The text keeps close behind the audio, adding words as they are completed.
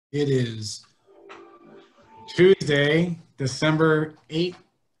It is Tuesday, December 8th,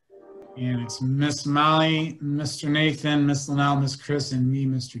 and it's Miss Molly, Mr. Nathan, Miss Linnell, Miss Chris, and me,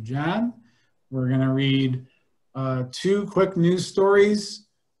 Mr. John. We're going to read two quick news stories,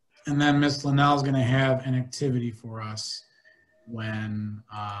 and then Miss Linnell is going to have an activity for us when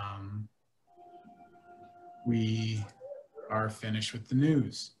we are finished with the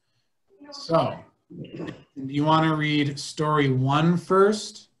news. So, do you want to read story 1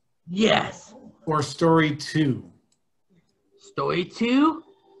 first? Yes. Or story 2? Story 2?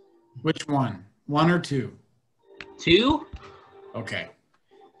 Which one? 1 or 2? 2? Okay.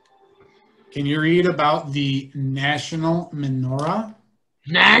 Can you read about the National Menorah?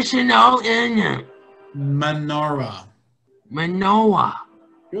 National Anthem. Menorah. Manoa.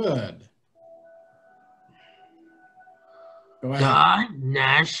 Good. Go ahead. The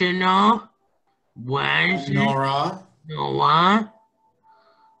National Menorah Manoa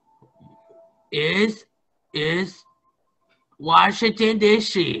is Washington,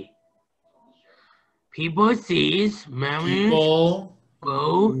 D.C. People sees many people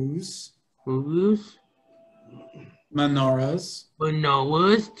whose menorahs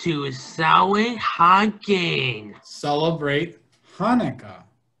Manoas to celebrate Hanukkah. celebrate Hanukkah.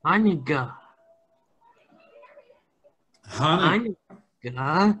 Hanukkah. Hanukkah.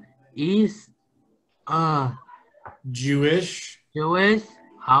 Hanukkah is a Jewish Jewish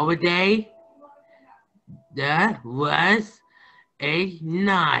holiday that was a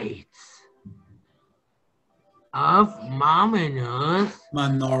night of menorah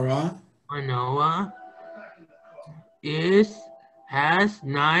Manoa has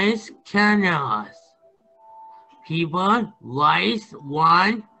nice candles. People light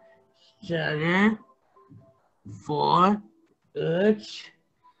one candle for each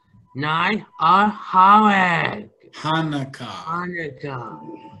night of Hanukkah.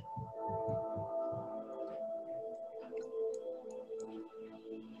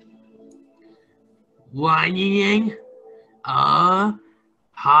 Lighting a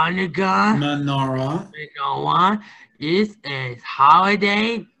Hanukkah menorah is a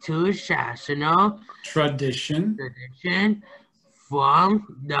holiday traditional tradition from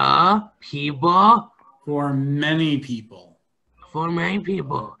the people for many people.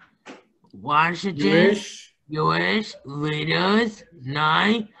 Washington Jewish leaders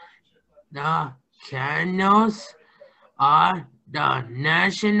light the candles are the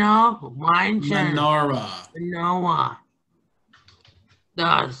national menorah.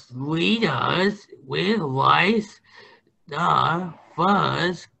 The leaders will light the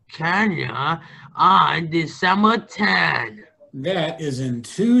first candle on December 10. That is in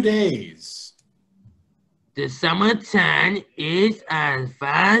 2 days. December 10 is a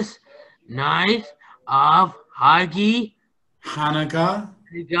fast night of Hanukkah. Hanukkah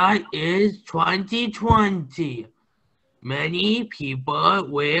is 2020. Many people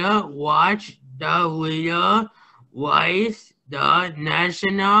will watch the leader light the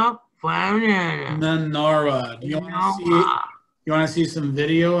national menorah. Do you want to see some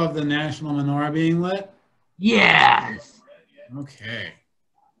video of the national menorah being lit? Yes. Okay.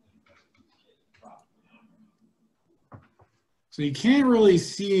 So you can't really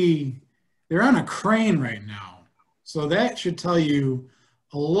see, they're on a crane right now. So that should tell you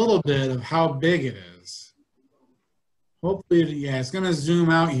a little bit of how big it is. Hopefully, yeah, it's going to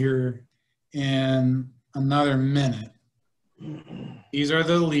zoom out here in another minute. These are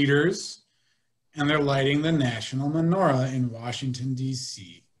the leaders, and they're lighting the national menorah in Washington,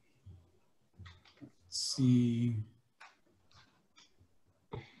 D.C. Let's see.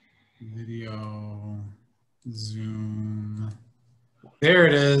 Video, zoom. There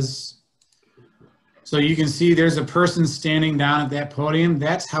it is. So you can see there's a person standing down at that podium.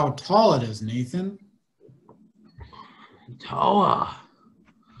 That's how tall it is, Nathan. Taller.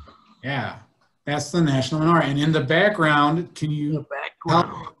 Yeah, that's the national menorah. And in the background, can you tell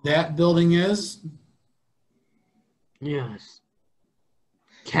what that building is? Yes.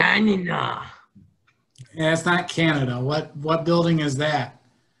 Canada. Yeah, it's not Canada. What building is that?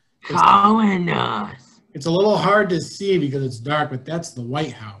 Colonies. It's a little hard to see because it's dark, but that's the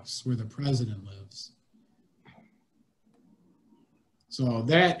White House where the president lives. So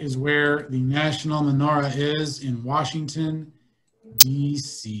that is where the national menorah is in Washington,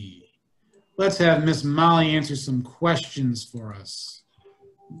 D.C. Let's have Miss Molly answer some questions for us.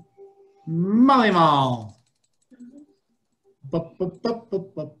 Molly Mall. What do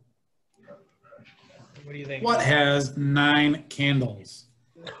you think? What has 9 candles?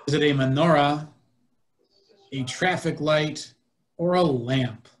 Is it a menorah, a traffic light, or a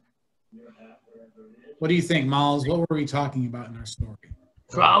lamp? What do you think, Miles? What were we talking about in our story?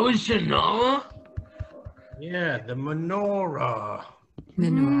 Traditional? Yeah, the menorah.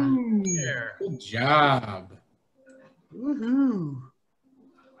 Menorah. There. Good job. Woohoo.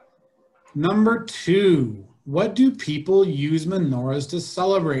 Number 2. What do people use menorahs to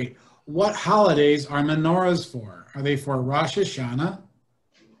celebrate? What holidays are menorahs for? Are they for Rosh Hashanah,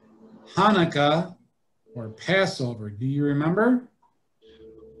 Hanukkah, or Passover? Do you remember?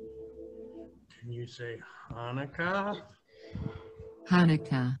 Can you say Hanukkah?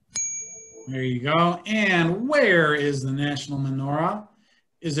 Hanukkah. There you go. And where is the national menorah?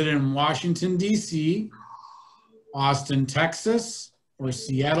 Is it in Washington, D.C., Austin, Texas, or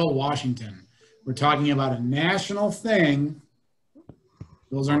Seattle, Washington? We're talking about a national thing.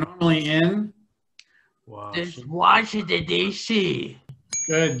 Those are normally in. It's Washington, D.C.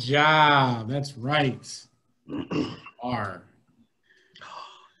 Good job. That's right. Are.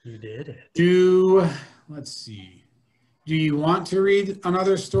 You did it. Let's see. Do you want to read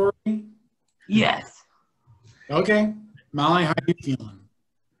another story? Yes. Okay. Molly, how you feeling?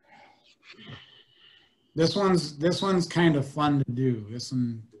 This one's kind of fun to do. This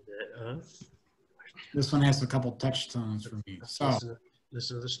one has a couple touchstones for me. So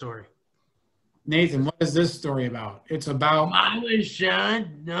Listen to the story. Nathan, what is this story about? It's about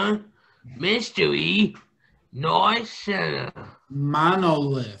The mystery North Center.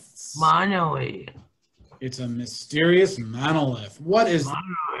 monoliths. Monolith. It's a mysterious monolith. What is?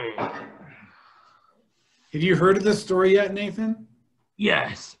 Monolith. Have you heard of this story yet, Nathan?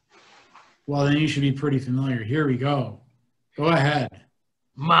 Yes. Well, then you should be pretty familiar. Here we go. Go ahead.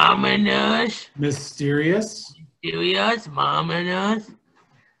 Mominous. Mysterious. Serious mominous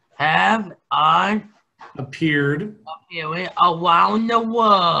have on Appeared. around the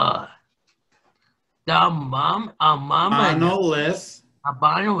world. The Monolith.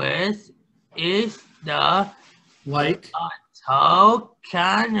 monolith is the Like tall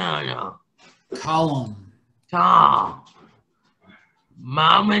cannon. column. Tall.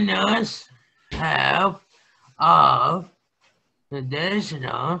 Mominous have of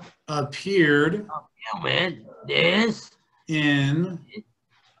traditional Appeared pyramid is in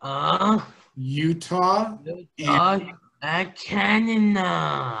Utah and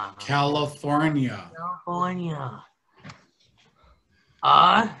Canada, California. California.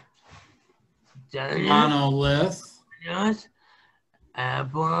 Monolith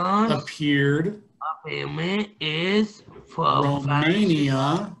Abrams appeared pyramid is from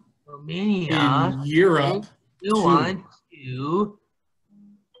Romania Romania. in Europe. You want to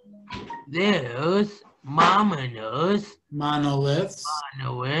there's monoliths Monoliths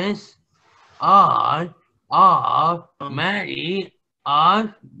are many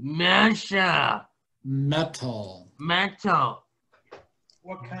of metal. metal.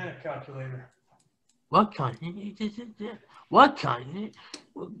 What kind of calculator? What kind? What kind?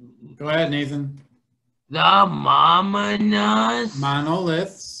 Go ahead, Nathan. The monoliths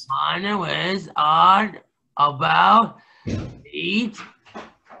Monoliths are about 10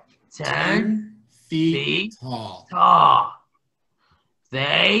 10 feet feet tall. tall.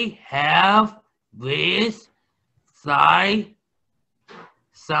 They have this size.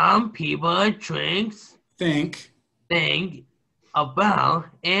 Some people Think about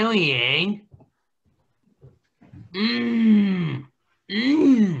alien.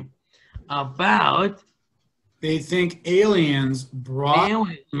 About they think aliens brought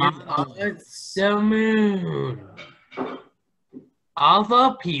aliens on monoliths. the moon.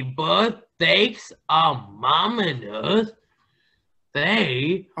 Other people think monoliths.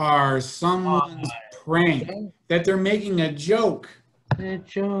 They Are someone's prank, that they're making a joke. a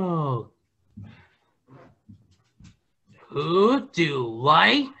joke. Who do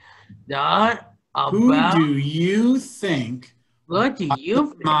like that Who about? do you think What do you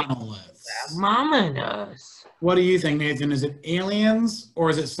think monoliths? monoliths? What do you think, Nathan? Is it aliens or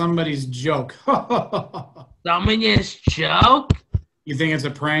is it somebody's joke? Somebody's joke? You think it's a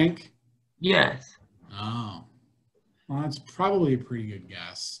prank? Yes. Oh, well, that's probably a pretty good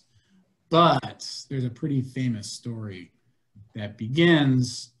guess. But there's a pretty famous story that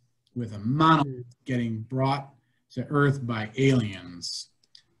begins with a monolith getting brought to Earth by aliens.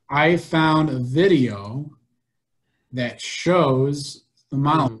 I found a video that shows the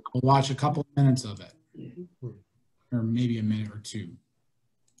monolith. We'll watch a couple minutes of it, or maybe a minute or two.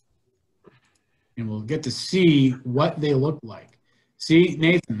 And we'll get to see what they look like. See,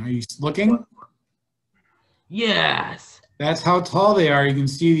 Nathan, are you looking? Yes. That's how tall they are. You can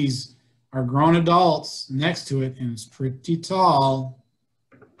see these are grown adults next to it, and it's pretty tall.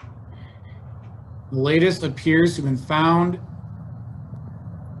 The latest appears to have been found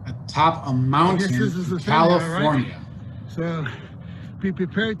atop a mountain this is the in thing now, right? California. So Be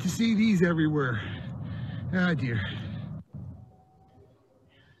prepared to see these everywhere. Ah, dear.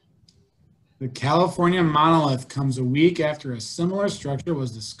 The California monolith comes a week after a similar structure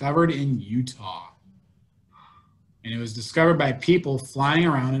was discovered in Utah. And it was discovered by people flying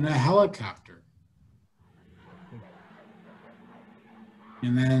around in a helicopter.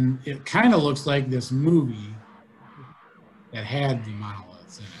 And then it kind of looks like this movie that had the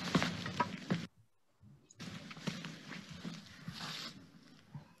monoliths in it.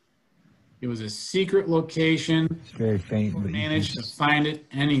 It was a secret location. It's very faint, but Managed to find it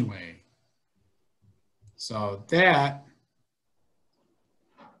anyway. So that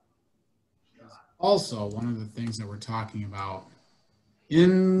is also one of the things that we're talking about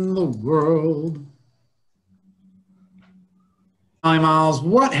in the world. Hi, Miles.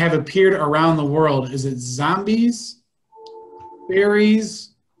 What have appeared around the world? Is it zombies,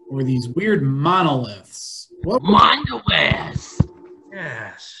 fairies, or these weird monoliths? What? Monoliths.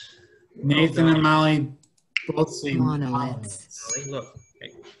 Yes. Nathan and Molly both say Monoliths. monoliths. Molly, look.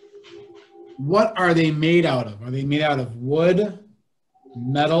 Hey, What are they made out of? Are they made out of wood,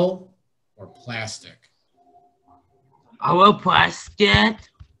 metal, or plastic? Our plastic.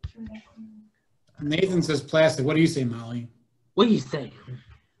 Nathan says plastic. What do you say, Molly? What do you say?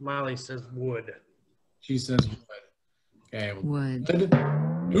 Molly says wood. She says wood. Okay. Wood.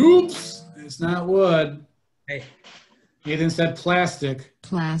 Wood. Oops. It's not wood. Hey, Nathan said plastic.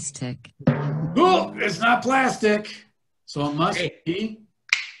 Plastic. Oh, it's not plastic. So it must Hey. be.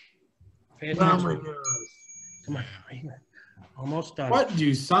 pay Oh attention. my gosh. Come on. Right here. Almost done. What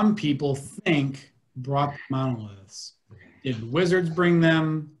do some people think brought the monoliths? Did wizards bring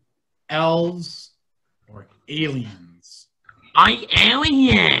them, elves, or aliens?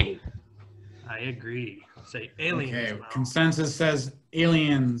 Alien. I agree. Say aliens. Okay, Molly. consensus says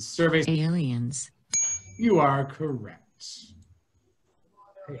aliens. Survey, Aliens. you are correct.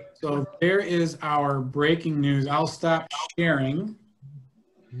 So there is our breaking news. I'll stop sharing.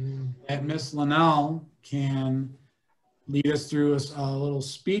 That Miss Linnell can lead us through a little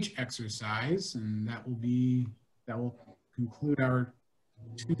speech exercise, and that will conclude our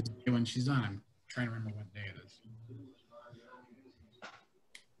Tuesday when she's done. I'm trying to remember what day it is.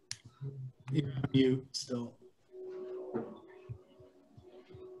 You're on mute still.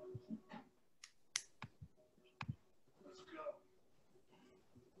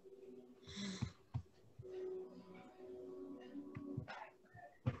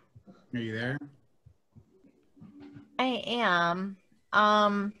 Are you there? I am.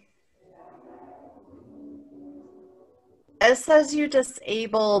 It says you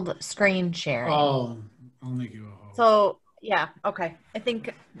disabled screen sharing. Oh, I'll make you a host. So, yeah, okay. I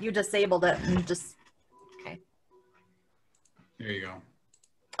think you disabled it and just, okay. There you go.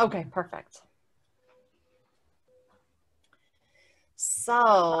 Okay, perfect.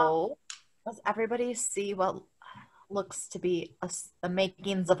 So, does everybody see what looks to be the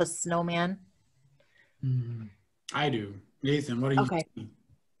makings of a snowman? I do. Nathan, what do you Okay. see?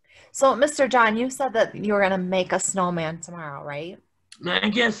 So, Mr. John, you said that you were going to make a snowman tomorrow, right?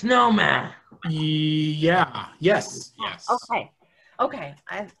 Make a snowman. Yeah. Yes. Yes. Okay. Okay.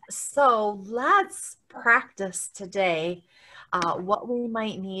 So let's practice today what we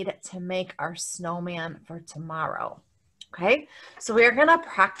might need to make our snowman for tomorrow. Okay. So we're going to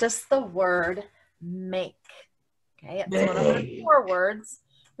practice the word make. Okay. It's one of our Make. 4 words.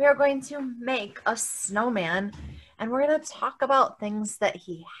 We are going to make a snowman and we're going to talk about things that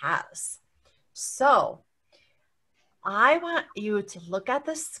he has. So I want you to look at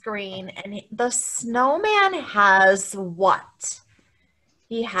the screen and the snowman has what?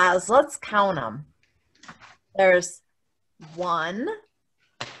 He has, let's count them. There's 1,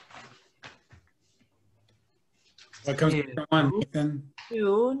 What comes from one, Nathan?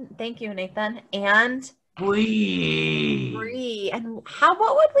 2, thank you, Nathan, and We. 3. And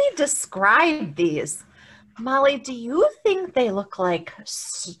what would we describe these? Molly, do you think they look like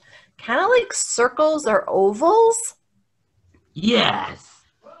kind of like circles or ovals? Yes.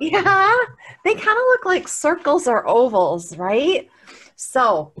 Yeah, they kind of look like circles or ovals, right?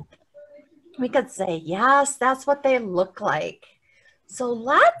 So we could say, yes, that's what they look like. So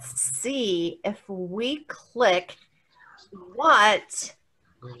let's see if we click what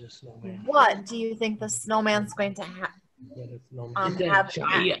do you think the snowman's going to have? Is that Have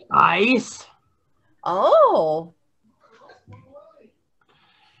giant ice? Oh.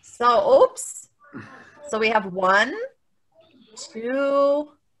 So, oops. So we have 1, 2,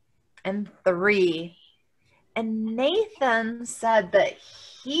 and 3. And Nathan said that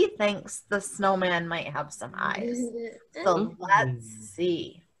he thinks the snowman might have some eyes. So let's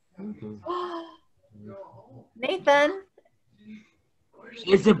see. Nathan,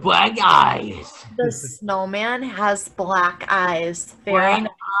 It's a black eyes. The snowman has black eyes. Very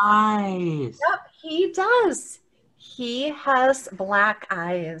Black eyes. Yep, he does. He has black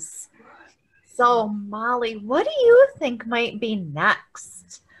eyes. So, Molly, what do you think might be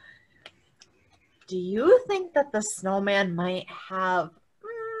next? Do you think that the snowman might have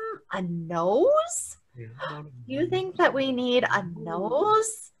a nose? Do you think that we need a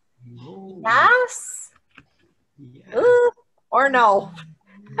nose? Yes? Or no?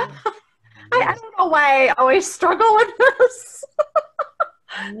 I don't know why I always struggle with this.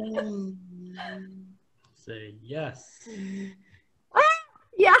 Say yes.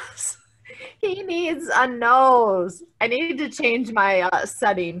 Yes, he needs a nose. I need to change my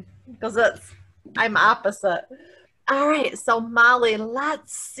setting because I'm opposite. All right, so Molly,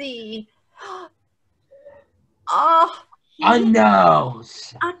 let's see. Oh, A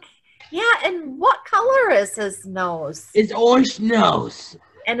nose. yeah, and what color is his nose? It's orange nose.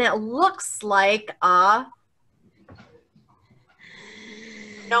 And it looks like you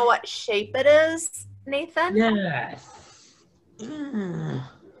know what shape it is, Nathan? Yes.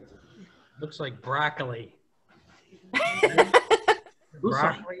 Looks like broccoli. Looks like-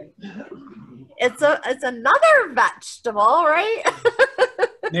 Broccoli. It's another vegetable, right?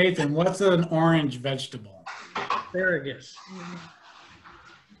 Nathan, what's an orange vegetable? Asparagus.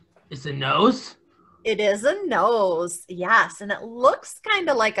 It's a nose. It is a nose, yes, and it looks kind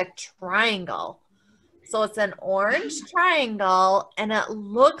of like a triangle. So it's an orange triangle, and it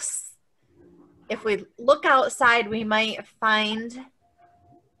looks, if we look outside, we might find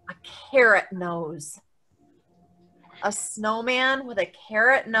a carrot nose. A snowman with a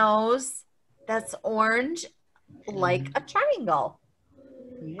carrot nose that's orange like a triangle.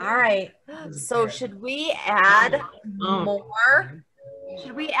 All right, so should we add more?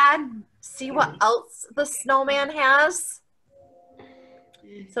 Should we see what else the snowman has?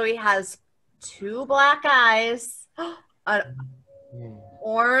 So he has 2 black eyes, an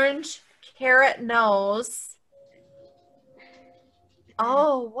orange carrot nose.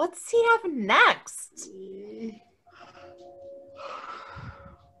 Oh, what's he have next?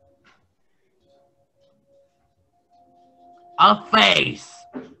 A face.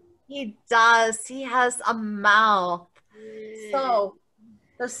 He does. He has a mouth. So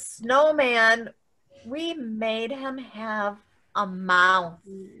the snowman, we made him have a mouth.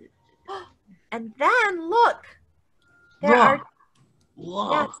 And then look,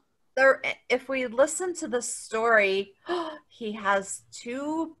 Look. if we listen to the story, he has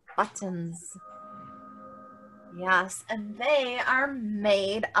 2 buttons. Yes, and they are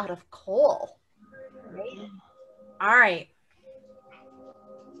made out of coal. Right? All right.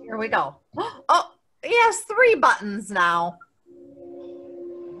 Here we go. Oh, he has 3 buttons now.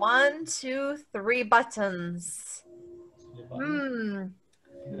 1, 2, 3 buttons. What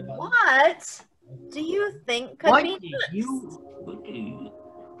do you think could What be did next? you?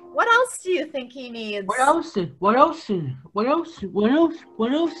 What else do you think he needs? What else? What else? What else? What else?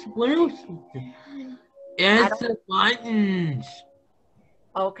 What else? What else? It's the buttons.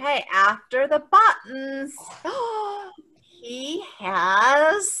 Okay, after the buttons, he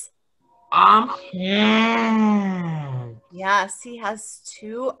has. Hands. Yes, he has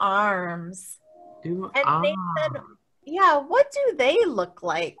 2 arms. Do And Nathan, yeah, what do they look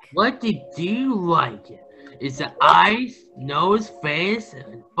like? What did you like? It's the eyes, nose, face,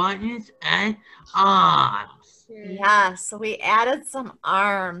 buttons, and arms. Yeah, so we added some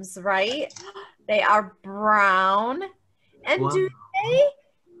arms, right? They are brown. And Wow. do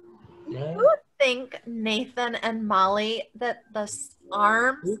you think, Nathan and Molly, that the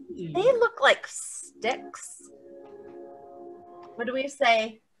arms, they look like sticks? What do we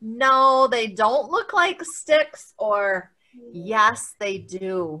say? No, they don't look like sticks, or yes, they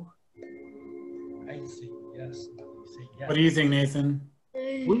do. I say yes. You say yes. What do you think, Nathan?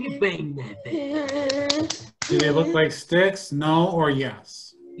 What do you think, Nathan? Do they look like sticks? No or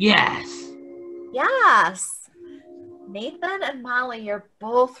yes? Yes. Yes. Nathan and Molly, you're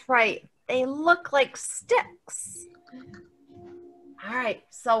both right. They look like sticks. All right,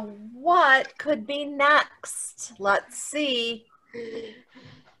 so what could be next? Let's see.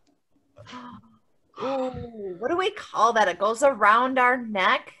 Ooh, what do we call that? It goes around our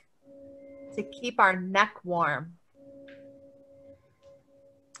neck to keep our neck warm.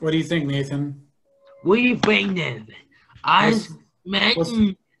 What do you think, Nathan? What do you think, Nathan? Eyes, man.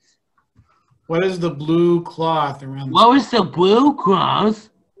 What is the blue cloth around What was the blue cross?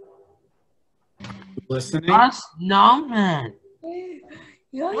 listening? That's snowman.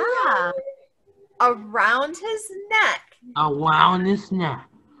 Yeah. Around his neck. Around his neck.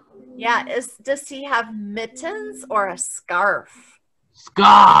 Yeah, does he have mittens or a scarf?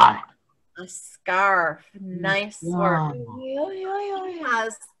 Scarf. A scarf. Nice work. Wow. He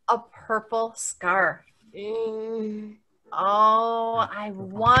has a purple scarf. Oh, I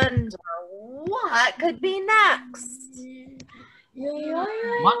wonder what could be next.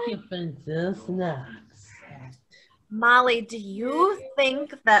 What happens is next? Molly, do you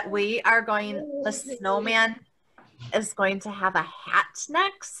think that the snowman is going to have a hat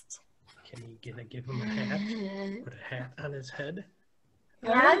next? Can you give him a hat? Put a hat on his head?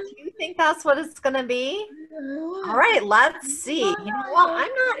 Yeah, do you think that's what it's going to be? All right, let's see. You know what?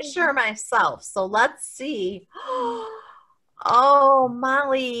 I'm not sure myself, so let's see. Oh,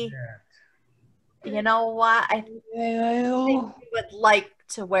 Molly, you know what? I think you would like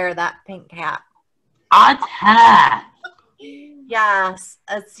to wear that pink hat. A hat. Yes,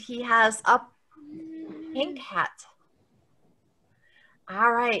 as he has a pink hat.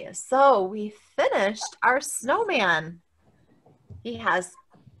 All right, so we finished our snowman. He has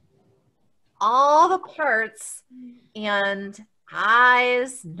all the parts and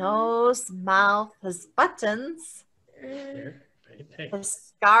eyes, nose, mouth, his buttons, There. Right there. his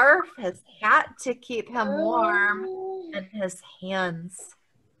scarf, his hat to keep him warm, and his hands.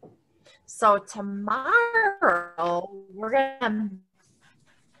 So tomorrow we're gonna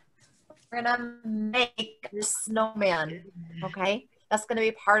make a snowman. Okay, that's gonna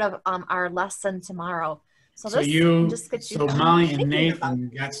be part of our lesson tomorrow. So this just gets you so Molly and thinking about-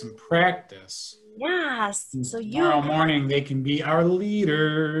 Nathan got some practice. Yes. And So tomorrow morning they can be our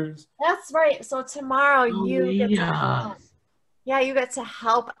leaders. that's right. So tomorrow you get to yeah. help. Yeah, you get to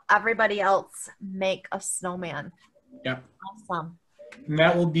help everybody else make a snowman. Yep. Awesome. And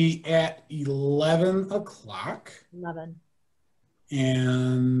that will be at 11 o'clock. 11.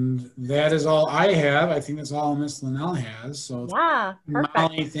 And that is all I have. I think that's all Miss Linnell has. So Yeah, perfect.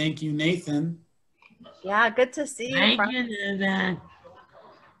 Molly, thank you, Nathan. Yeah, good to see you. Thank friend. you, Nathan.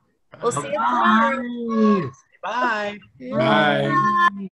 We'll see you tomorrow. Bye. Bye. Bye. Bye.